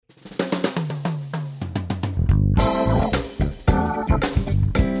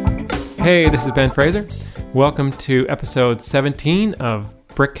Hey, this is Ben Fraser. Welcome to episode 17 of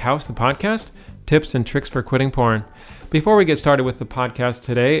Brick House, the podcast, tips and tricks for quitting porn. Before we get started with the podcast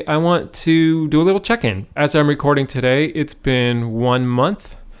today, I want to do a little check-in. As I'm recording today, it's been 1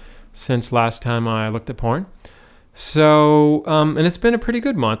 month since last time I looked at porn. So, and it's been a pretty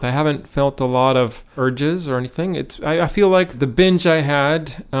good month. I haven't felt a lot of urges or anything. I feel like the binge I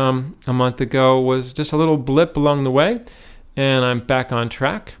had a month ago was just a little blip along the way, and I'm back on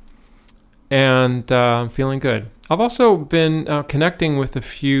track, and I'm feeling good. I've also been connecting with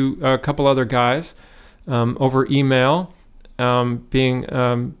a couple other guys over email, being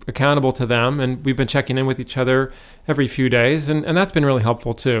accountable to them, and we've been checking in with each other every few days, and that's been really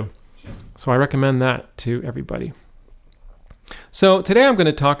helpful too. So I recommend that to everybody. So today I'm going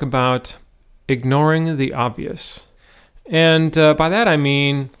to talk about ignoring the obvious. And by that I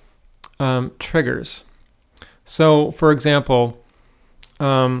mean triggers. So for example,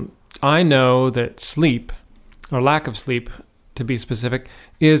 I know that sleep, or lack of sleep to be specific,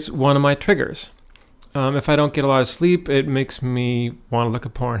 is one of my triggers. If I don't get a lot of sleep, it makes me want to look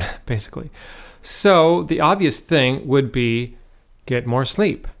at porn, basically. So the obvious thing would be get more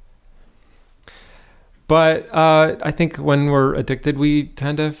sleep. But I think when we're addicted, we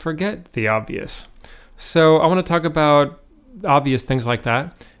tend to forget the obvious. So I want to talk about obvious things like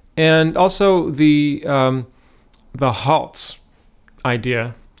that, and also the HALTS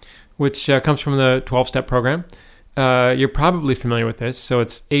idea, which comes from the 12-step program. You're probably familiar with this. So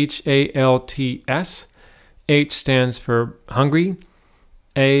it's HALTS. H stands for hungry.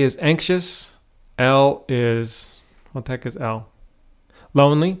 A is anxious. L is, what the heck is L?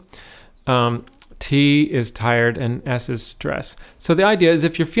 Lonely. T is tired, and S is stress. So the idea is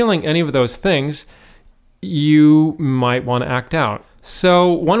if you're feeling any of those things, you might want to act out.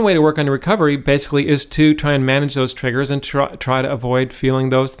 So one way to work on your recovery basically is to try and manage those triggers and try to avoid feeling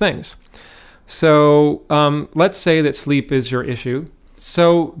those things. So let's say that sleep is your issue.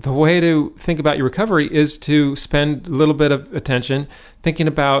 So the way to think about your recovery is to spend a little bit of attention thinking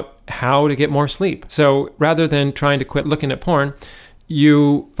about how to get more sleep. So rather than trying to quit looking at porn,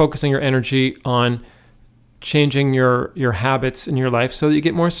 you focusing your energy on changing your habits in your life so that you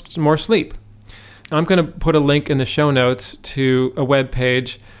get more sleep. I'm going to put a link in the show notes to a web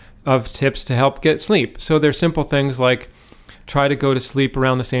page of tips to help get sleep. So there's simple things like try to go to sleep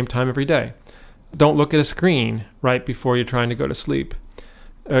around the same time every day. Don't look at a screen right before you're trying to go to sleep.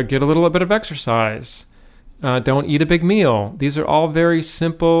 Get a little bit of exercise. Don't eat a big meal. These are all very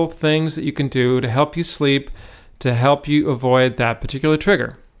simple things that you can do to help you sleep, to help you avoid that particular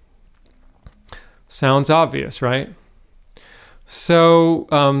trigger. Sounds obvious, right? So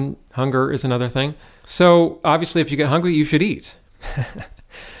hunger is another thing. So obviously if you get hungry, you should eat.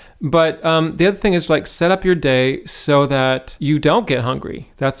 But the other thing is like set up your day so that you don't get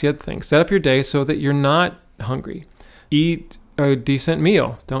hungry. That's the other thing. Set up your day so that you're not hungry. Eat a decent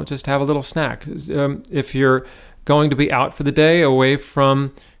meal. Don't just have a little snack. If you're going to be out for the day away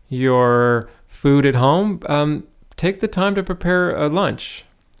from your food at home, take the time to prepare a lunch.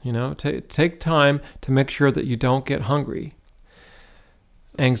 Take time to make sure that you don't get hungry.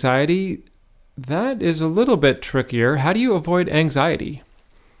 Anxiety, that is a little bit trickier. How do you avoid anxiety?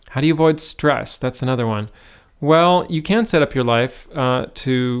 How do you avoid stress? That's another one. Well, you can set up your life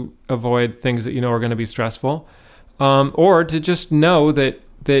to avoid things that you know are going to be stressful, or to just know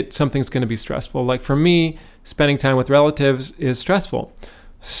that something's going to be stressful. Like for me, spending time with relatives is stressful.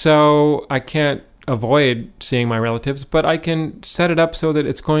 So I can't avoid seeing my relatives, but I can set it up so that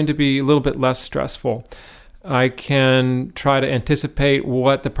it's going to be a little bit less stressful. I can try to anticipate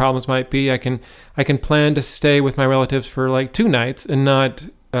what the problems might be. I can plan to stay with my relatives for like 2 nights and not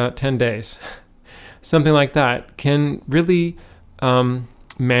 10 days. Something like that can really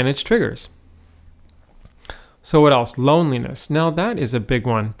manage triggers. So what else? Loneliness. Now that is a big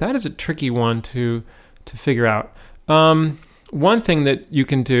one. That is a tricky one to figure out. One thing that you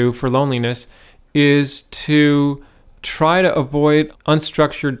can do for loneliness is to try to avoid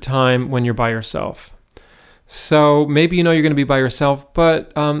unstructured time when you're by yourself. So maybe you're going to be by yourself,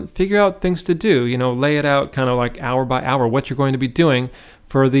 but figure out things to do. Lay it out kind of like hour by hour what you're going to be doing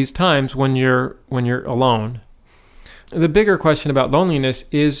for these times when you're alone. The bigger question about loneliness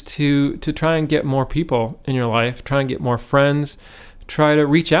is to try and get more people in your life, try and get more friends, try to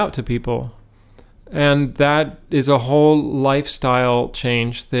reach out to people. And that is a whole lifestyle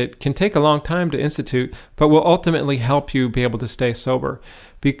change that can take a long time to institute, but will ultimately help you be able to stay sober,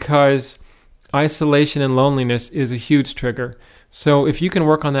 because isolation and loneliness is a huge trigger. So if you can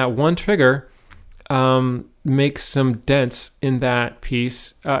work on that one trigger, make some dents in that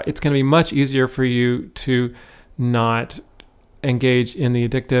piece, it's going to be much easier for you to not engage in the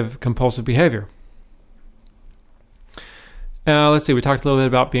addictive compulsive behavior. Let's see, we talked a little bit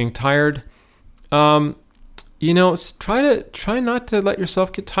about being tired. Try not to let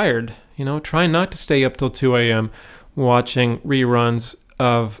yourself get tired. Try not to stay up till 2 a.m. watching reruns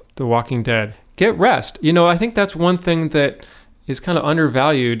of The Walking Dead. Get rest. I think that's one thing that is kind of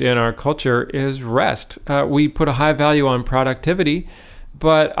undervalued in our culture is rest. We put a high value on productivity,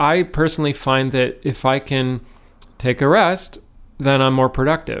 but I personally find that if I can take a rest, then I'm more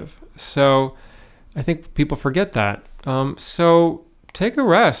productive. So I think people forget that. So take a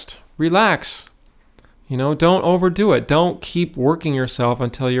rest, relax. Don't overdo it. Don't keep working yourself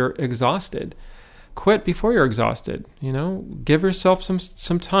until you're exhausted. Quit before you're exhausted. Give yourself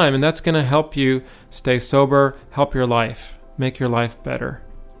some time, and that's going to help you stay sober, help your life, make your life better.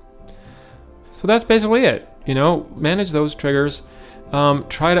 So that's basically it. Manage those triggers.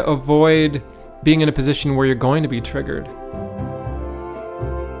 Try to avoid being in a position where you're going to be triggered.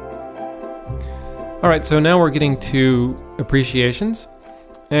 All right, so now we're getting to appreciations.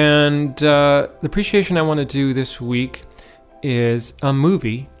 And the appreciation I want to do this week is a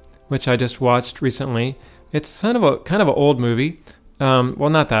movie, which I just watched recently. It's kind of an old movie. Well,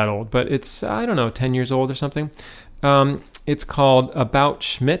 not that old, but it's, 10 years old or something. It's called About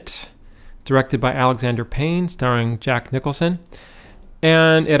Schmidt, directed by Alexander Payne, starring Jack Nicholson.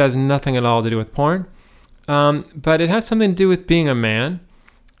 And it has nothing at all to do with porn. But it has something to do with being a man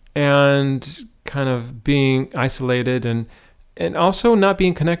and kind of being isolated and also not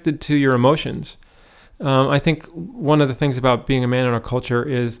being connected to your emotions. I think one of the things about being a man in our culture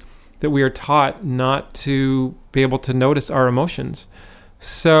is that we are taught not to be able to notice our emotions.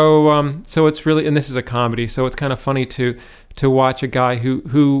 So it's really, and this is a comedy, so it's kind of funny to watch a guy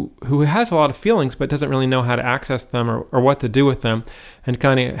who has a lot of feelings but doesn't really know how to access them or what to do with them, and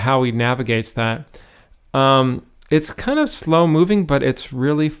kind of how he navigates that. It's kind of slow moving, but it's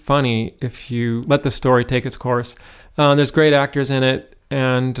really funny if you let the story take its course. There's great actors in it,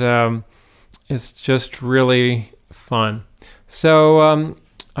 and it's just really fun. So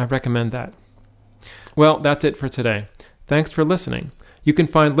I recommend that. Well, that's it for today. Thanks for listening. You can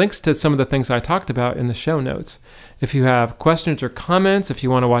find links to some of the things I talked about in the show notes. If you have questions or comments, if you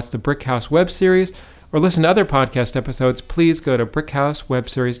want to watch the Brickhouse web series or listen to other podcast episodes, please go to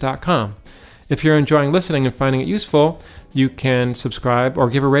brickhousewebseries.com. If you're enjoying listening and finding it useful, you can subscribe or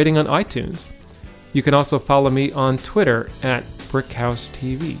give a rating on iTunes. You can also follow me on Twitter at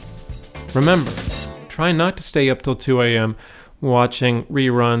BrickHouseTV. Remember, try not to stay up till 2 a.m. watching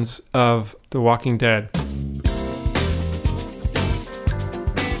reruns of The Walking Dead.